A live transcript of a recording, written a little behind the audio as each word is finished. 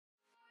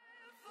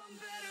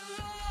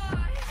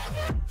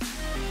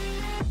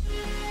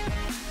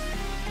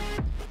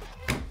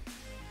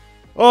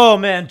Oh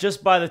man,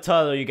 just by the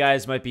title, you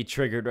guys might be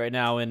triggered right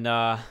now, and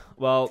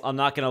well, I'm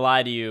not gonna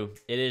lie to you,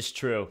 it is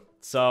true.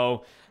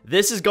 So,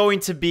 this is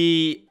going to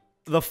be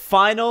the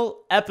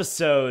final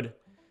episode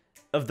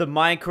of the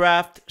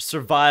Minecraft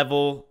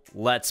Survival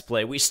Let's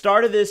Play. We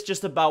started this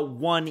just about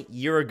 1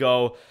 year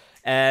ago,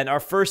 and our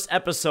first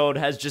episode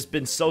has just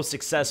been so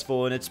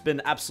successful, and it's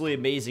been absolutely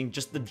amazing,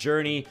 just the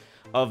journey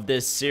of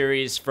this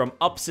series, from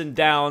ups and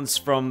downs,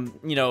 from,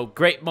 you know,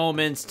 great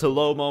moments to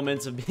low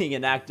moments of being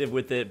inactive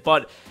with it.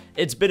 But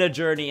it's been a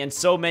journey, and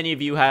so many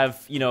of you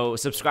have, you know,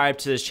 subscribed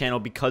to this channel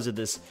because of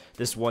this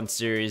one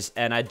series,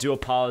 and I do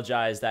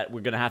apologize that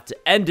we're gonna have to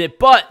end it,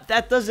 but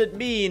that doesn't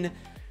mean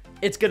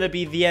it's gonna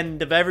be the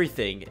end of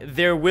everything.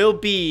 There will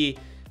be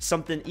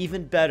something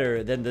even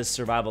better than this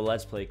survival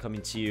let's play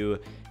coming to you,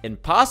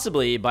 and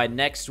possibly by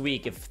next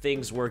week if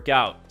things work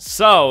out.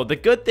 So the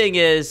good thing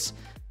is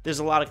there's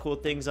a lot of cool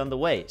things on the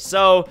way.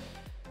 So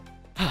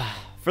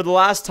for the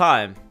last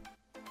time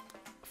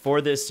for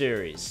this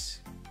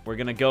series, we're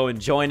gonna go and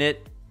join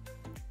it,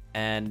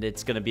 and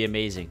it's gonna be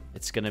amazing.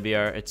 It's gonna be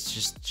it's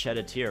just shed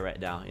a tear right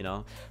now, you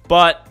know.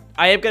 But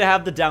I am gonna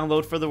have the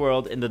download for the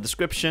world in the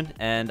description,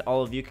 and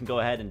all of you can go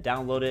ahead and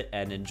download it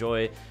and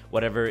enjoy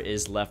whatever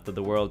is left of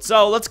the world.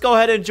 So let's go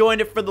ahead and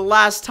join it for the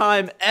last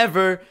time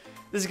ever.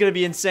 This is gonna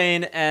be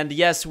insane, and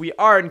yes, we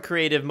are in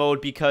creative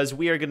mode because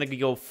we are gonna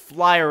go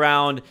fly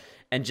around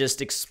and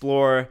just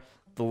explore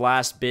the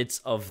last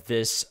bits of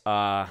this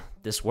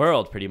this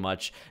world, pretty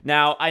much.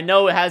 Now, I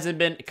know it hasn't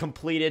been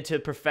completed to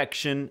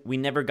perfection. We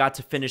never got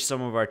to finish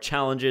some of our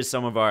challenges,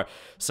 some of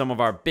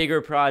our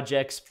bigger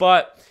projects,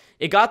 but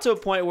it got to a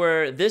point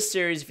where this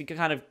series, if you can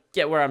kind of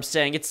get where I'm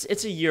saying,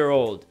 it's a year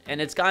old,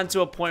 and it's gotten to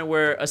a point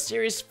where a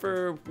series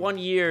for 1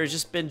 year has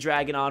just been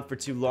dragging on for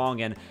too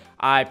long, and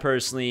I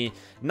personally,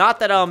 not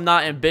that I'm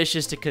not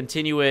ambitious to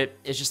continue it,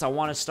 it's just I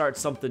want to start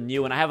something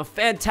new, and I have a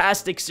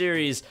fantastic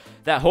series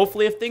that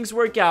hopefully, if things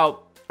work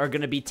out, are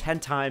going to be 10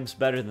 times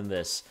better than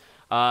this.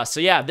 So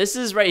yeah, this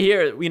is right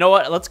here. You know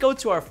what? Let's go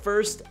to our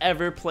first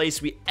ever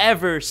place we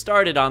ever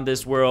started on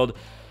this world.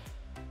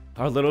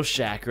 Our little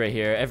shack right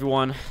here.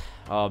 Everyone,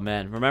 oh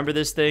man, remember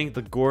this thing?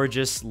 The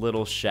gorgeous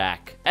little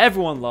shack.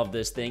 Everyone loved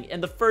this thing.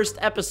 In the first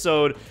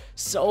episode,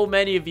 so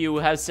many of you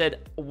have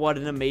said what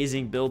an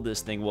amazing build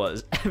this thing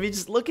was. I mean,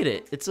 just look at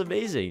it. It's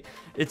amazing.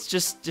 It's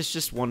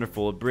just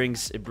wonderful. It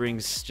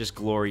brings just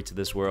glory to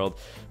this world.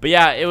 But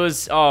yeah, it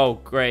was,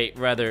 oh, great.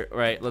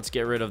 Right, let's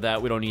get rid of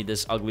that. We don't need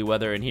this ugly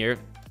weather in here.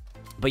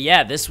 But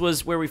yeah, this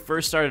was where we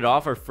first started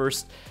off, our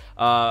first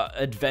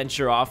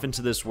adventure off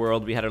into this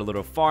world. We had our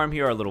little farm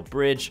here, our little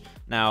bridge.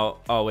 Now,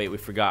 oh wait, we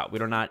forgot.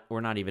 We're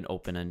not even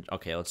open. And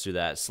okay, let's do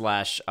that.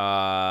 Slash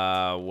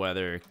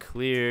weather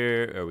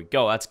clear. There we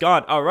go. That's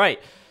gone. All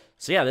right.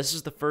 So yeah, this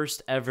is the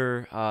first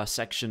ever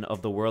section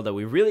of the world that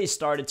we really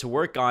started to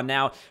work on.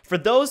 Now, for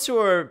those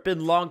who have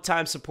been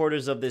longtime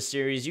supporters of this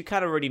series, you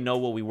kind of already know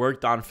what we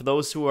worked on. For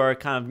those who are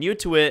kind of new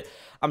to it,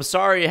 I'm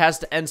sorry it has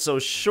to end so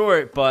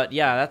short, but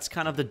yeah, that's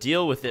kind of the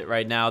deal with it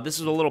right now.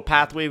 This is a little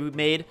pathway we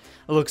made.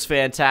 It looks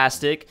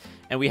fantastic.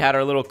 And we had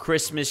our little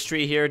Christmas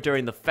tree here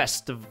during the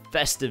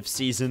festive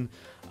season.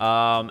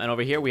 And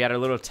over here, we had our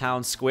little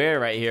town square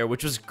right here,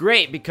 which was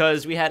great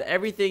because we had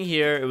everything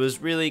here. It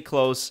was really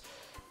close.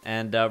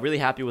 And really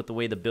happy with the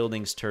way the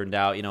buildings turned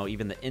out. You know,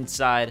 even the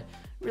inside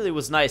really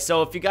was nice.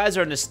 So if you guys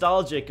are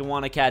nostalgic and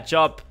want to catch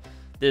up,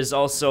 there's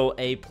also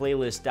a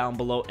playlist down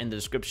below in the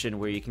description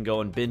where you can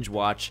go and binge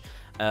watch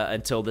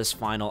until this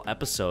final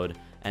episode.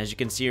 And as you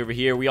can see over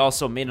here, we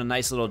also made a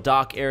nice little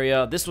dock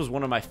area. This was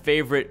one of my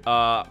favorite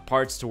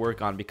parts to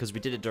work on because we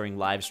did it during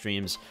live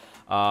streams.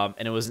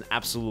 And it was an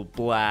absolute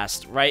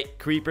blast. Right,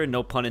 Creeper?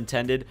 No pun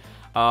intended.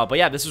 But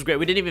yeah, this was great.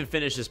 We didn't even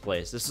finish this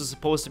place. This was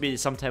supposed to be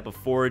some type of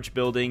forage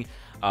building,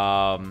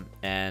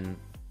 and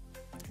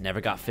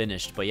never got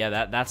finished. But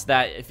yeah, that's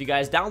that. If you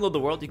guys download the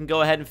world, you can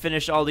go ahead and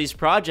finish all these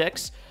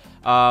projects.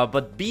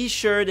 But be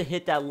sure to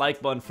hit that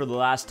like button for the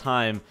last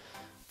time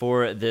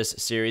for this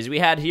series. We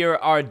had here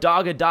our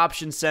dog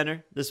adoption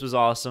center. This was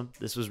awesome.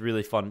 This was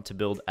really fun to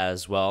build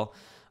as well.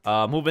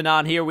 Moving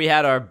on here, we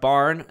had our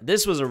barn.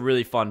 This was a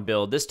really fun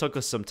build. This took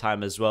us some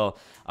time as well,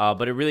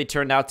 but it really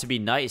turned out to be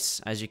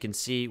nice. As you can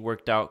see,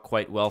 worked out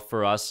quite well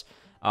for us.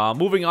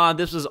 Moving on,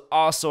 this was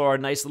also our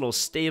nice little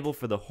stable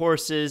for the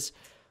horses.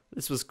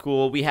 This was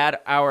cool. We had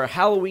our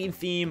Halloween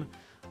theme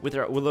with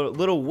our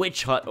little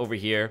witch hut over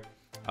here,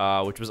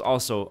 which was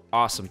also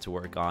awesome to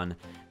work on.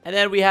 And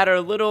then we had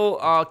our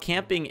little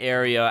camping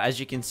area, as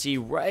you can see,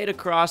 right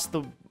across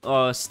the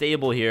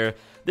stable here.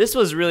 This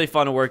was really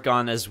fun to work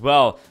on as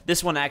well.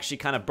 This one actually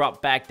kind of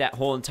brought back that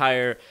whole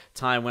entire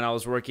time when I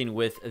was working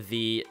with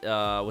the,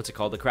 what's it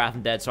called, the Craft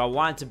and Dead. So I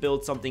wanted to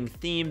build something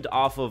themed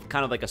off of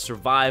kind of like a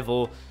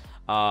survival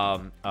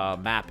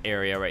map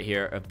area right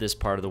here of this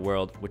part of the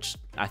world, which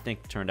I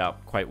think turned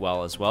out quite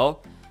well as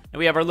well. And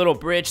we have our little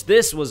bridge.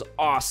 This was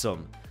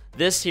awesome.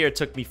 This here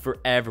took me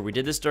forever. We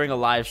did this during a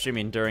live stream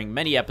and during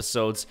many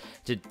episodes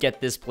to get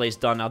this place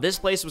done. Now, this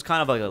place was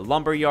kind of like a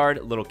lumber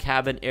yard, little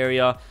cabin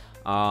area.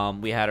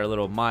 We had our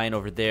little mine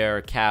over there,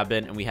 our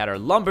cabin, and we had our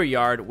lumber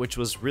yard, which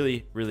was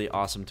really, really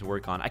awesome to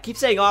work on. I keep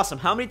saying awesome.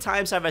 How many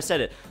times have I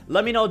said it?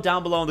 Let me know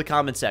down below in the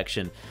comment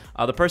section.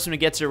 The person who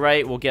gets it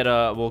right will get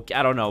a,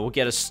 I don't know,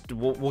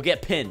 we'll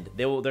get pinned.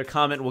 Their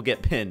comment will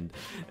get pinned.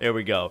 There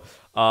we go.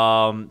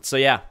 So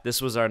yeah,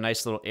 this was our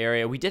nice little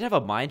area. We did have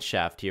a mine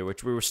shaft here,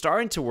 which we were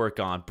starting to work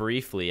on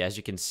briefly, as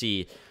you can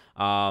see.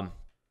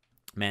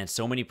 Man,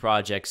 so many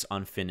projects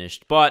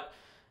unfinished, but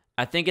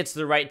I think it's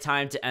the right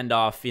time to end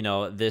off, you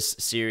know, this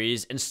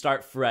series and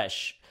start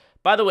fresh.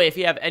 By the way, if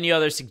you have any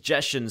other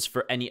suggestions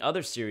for any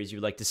other series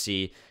you'd like to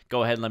see,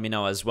 go ahead and let me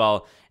know as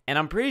well. And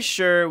I'm pretty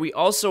sure we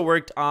also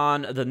worked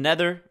on the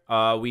Nether.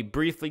 We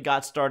briefly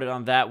got started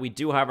on that. We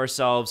do have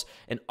ourselves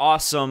an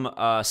awesome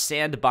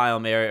sand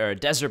biome area, or a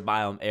desert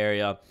biome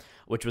area,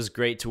 which was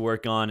great to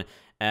work on.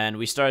 And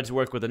we started to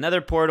work with the Nether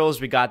portals.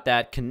 We got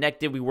that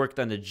connected. We worked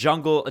on the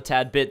jungle a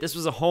tad bit. This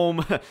was a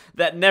home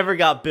that never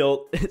got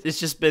built. It's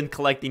just been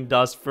collecting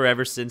dust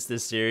forever since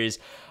this series.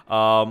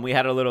 We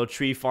had a little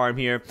tree farm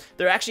here.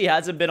 There actually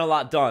hasn't been a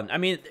lot done. I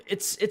mean,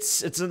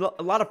 it's a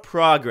lot of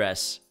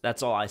progress.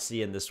 That's all I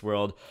see in this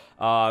world.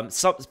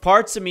 Some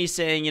parts of me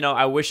saying, you know,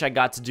 I wish I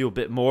got to do a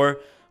bit more.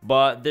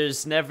 But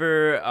there's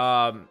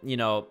never, you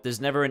know,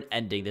 there's never an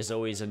ending. There's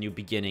always a new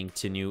beginning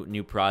to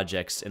new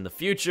projects in the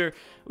future,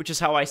 which is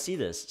how I see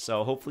this.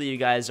 So hopefully you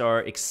guys are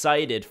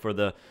excited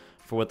for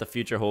what the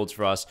future holds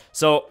for us.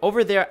 So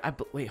over there,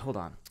 wait, hold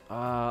on.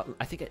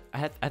 I think I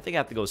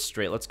have to go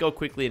straight. Let's go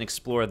quickly and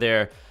explore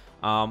there.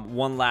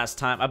 One last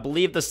time. I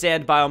believe the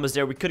sand biome is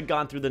there. We could have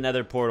gone through the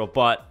Nether portal,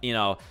 but, you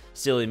know,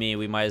 silly me,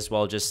 we might as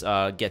well just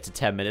get to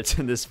 10 minutes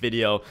in this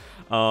video.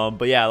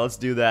 But yeah, let's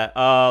do that.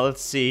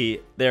 Let's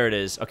see. There it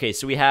is. Okay,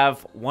 so we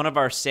have one of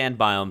our sand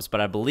biomes,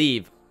 but I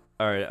believe,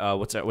 or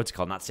what's it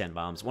called? Not sand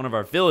biomes. One of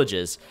our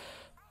villages,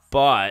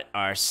 but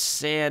our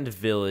sand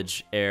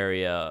village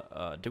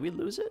area. Did we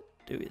lose it?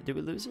 Did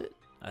we lose it?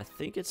 I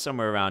think it's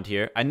somewhere around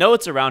here. I know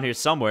it's around here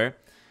somewhere,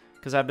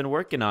 because I've been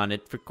working on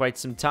it for quite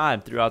some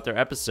time throughout their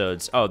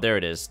episodes. Oh, there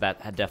it is. That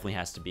definitely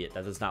has to be it.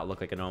 That does not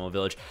look like a normal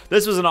village.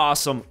 This was an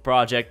awesome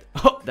project.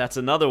 Oh, that's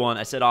another one.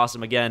 I said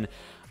awesome again.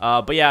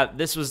 But yeah,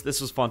 this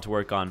was fun to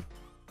work on.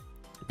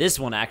 This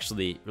one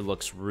actually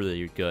looks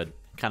really good.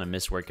 Kind of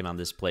miss working on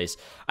this place.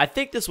 I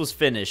think this was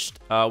finished.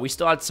 We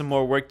still had some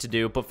more work to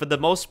do, but for the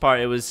most part,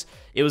 it was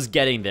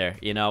getting there.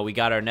 You know, we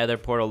got our Nether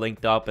portal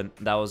linked up, and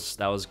that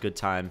was good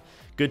time.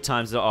 Good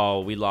times. Oh,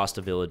 we lost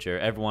a villager.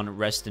 Everyone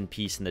rest in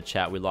peace in the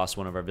chat. We lost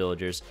one of our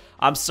villagers.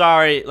 I'm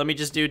sorry. Let me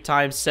just do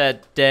time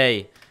set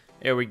day.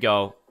 There we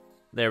go.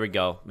 There we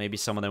go. Maybe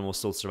some of them will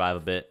still survive a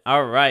bit.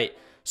 All right.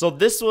 So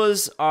this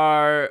was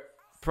our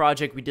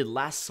project we did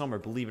last summer,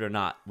 believe it or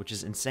not, which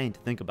is insane to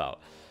think about.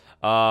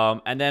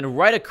 And then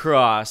right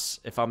across,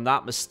 if I'm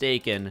not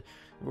mistaken,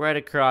 right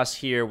across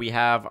here, we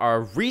have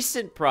our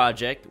recent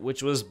project,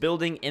 which was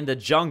building in the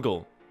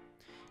jungle.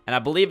 And I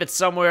believe it's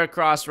somewhere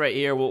across right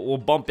here. We'll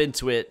bump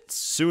into it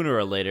sooner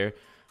or later.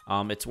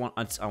 It's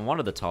on one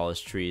of the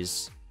tallest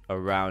trees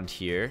around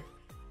here.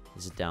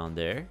 Is it down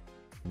there?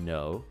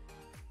 No.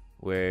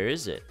 Where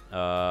is it?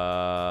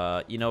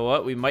 You know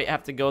what? We might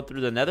have to go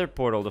through the Nether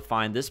portal to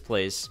find this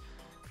place,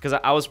 because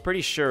I was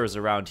pretty sure it was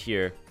around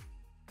here,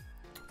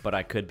 but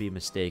I could be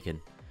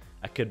mistaken.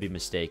 I could be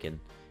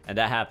mistaken, and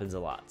that happens a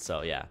lot.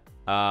 So yeah.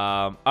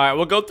 All right,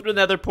 we'll go through the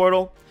Nether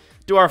portal,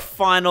 do our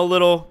final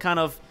little kind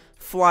of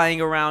flying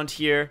around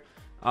here,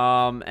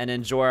 and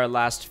enjoy our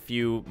last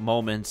few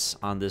moments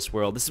on this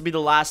world. This will be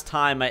the last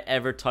time I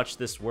ever touch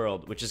this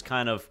world, which is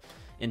kind of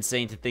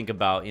insane to think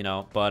about, you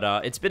know.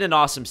 But it's been an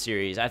awesome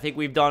series. I think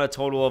we've done a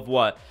total of,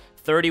 what,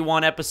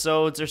 31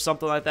 episodes or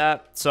something like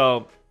that.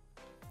 So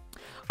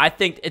I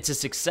think it's a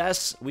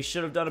success. We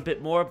should have done a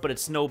bit more, but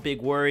it's no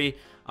big worry.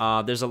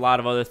 There's a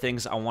lot of other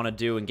things I want to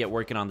do and get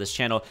working on this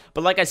channel.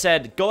 But like I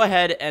said, go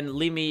ahead and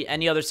leave me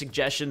any other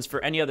suggestions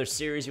for any other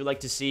series you'd like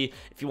to see.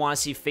 If you want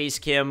to see face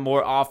cam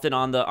more often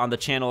on the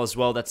channel as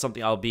well, that's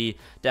something I'll be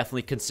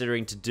definitely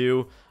considering to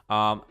do.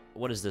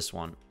 What is this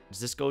one? Does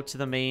this go to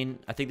the main?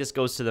 I think this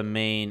goes to the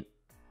main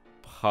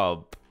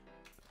hub.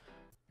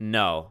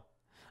 No.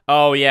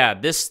 Oh yeah,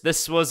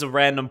 this was a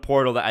random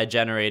portal that I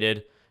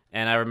generated,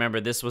 and I remember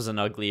this was an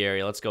ugly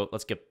area. Let's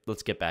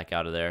get back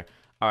out of there.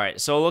 All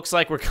right, so it looks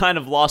like we're kind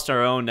of lost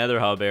our own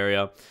Nether hub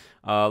area.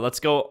 Let's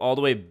go all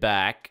the way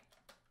back.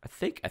 I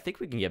think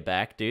we can get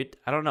back, dude.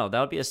 I don't know.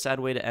 That would be a sad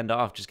way to end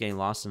off, just getting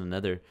lost in the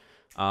Nether.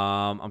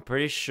 I'm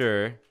pretty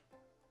sure.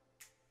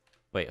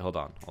 Wait, hold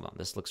on.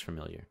 This looks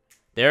familiar.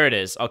 There it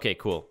is. Okay,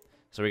 cool.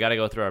 So we got to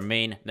go through our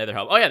main Nether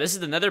hub. Oh yeah, this is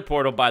the Nether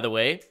portal, by the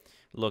way.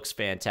 Looks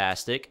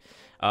fantastic.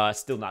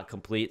 Still not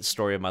complete.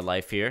 Story of my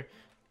life here.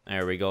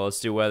 There we go. Let's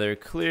do weather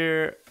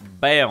clear.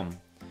 Bam.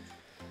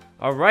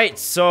 All right,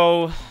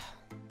 so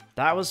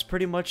that was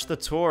pretty much the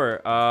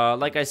tour.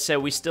 Like I said,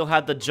 we still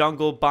had the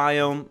jungle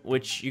biome,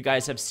 which you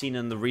guys have seen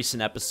in the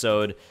recent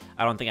episode.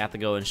 I don't think I have to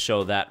go and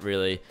show that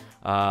really.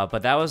 But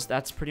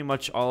that's pretty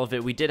much all of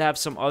it. We did have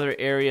some other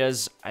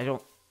areas. I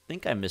don't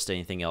think I missed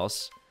anything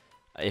else.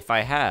 If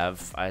I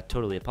have, I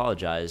totally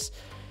apologize.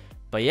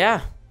 But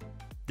yeah,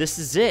 this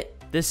is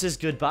it. this is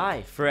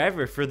goodbye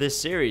forever for this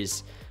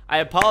series. I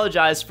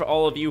apologize for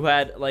all of you who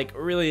had, like,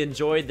 really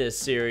enjoyed this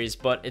series,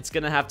 but it's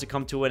gonna have to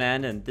come to an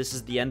end, and this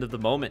is the end of the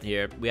moment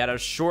here. We had a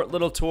short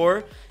little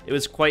tour. It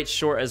was quite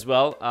short as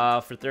well,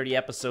 for 30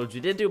 episodes.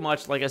 We didn't do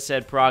much. Like I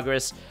said,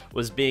 progress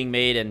was being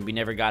made, and we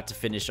never got to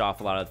finish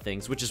off a lot of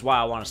things, which is why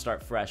I want to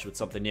start fresh with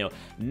something new.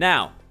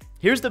 Now,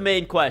 here's the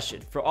main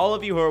question. For all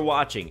of you who are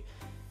watching,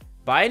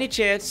 by any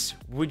chance,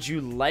 would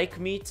you like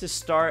me to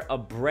start a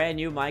brand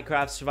new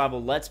Minecraft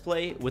Survival Let's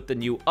Play with the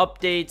new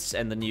updates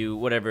and the new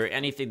whatever,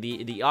 anything,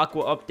 the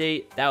Aqua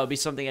update? That would be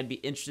something I'd be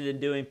interested in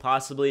doing,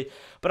 possibly.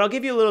 But I'll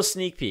give you a little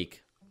sneak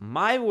peek.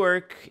 My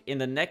work in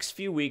the next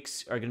few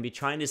weeks are going to be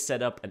trying to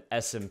set up an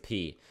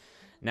SMP.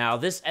 Now,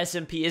 this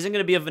SMP isn't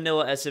going to be a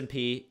vanilla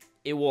SMP.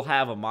 It will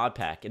have a mod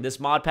pack, and this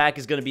mod pack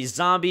is going to be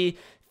zombie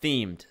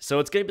themed. So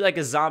it's going to be like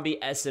a zombie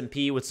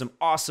SMP with some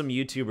awesome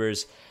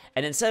YouTubers.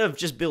 And instead of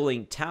just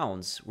building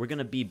towns, we're going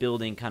to be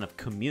building kind of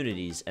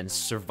communities and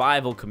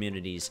survival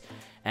communities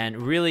and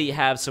really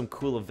have some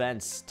cool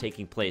events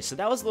taking place. So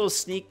that was a little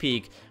sneak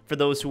peek for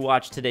those who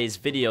watched today's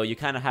video. You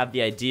kind of have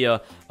the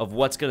idea of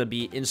what's going to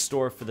be in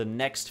store for the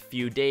next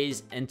few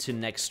days into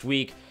next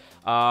week.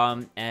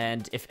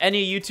 And if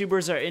any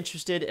YouTubers are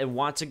interested and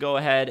want to go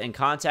ahead and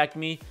contact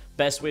me,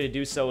 best way to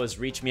do so is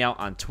reach me out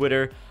on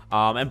Twitter.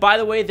 And by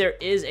the way, there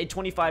is a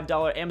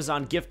 $25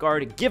 Amazon gift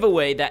card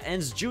giveaway that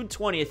ends June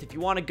 20th. If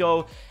you want to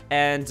go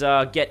and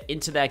get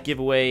into that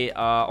giveaway,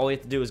 all you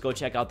have to do is go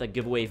check out that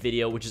giveaway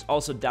video, which is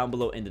also down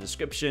below in the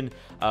description.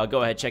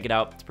 Go ahead, check it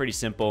out. It's pretty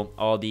simple.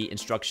 All the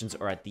instructions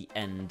are at the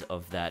end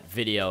of that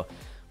video.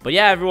 But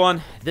yeah,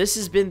 everyone, this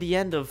has been the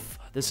end of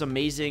this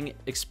amazing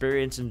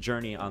experience and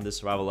journey on this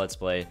Survival Let's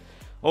Play.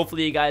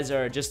 Hopefully you guys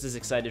are just as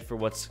excited for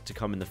what's to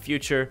come in the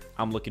future.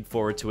 I'm looking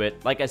forward to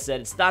it. Like I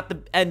said, it's not the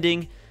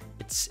ending.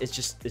 It's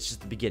just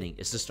the beginning.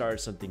 It's the start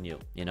of something new,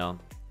 you know?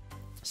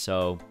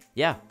 So,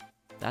 yeah.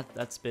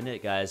 That's been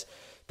it, guys.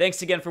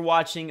 Thanks again for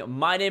watching.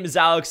 My name is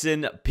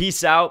Alxton.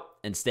 Peace out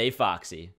and stay foxy.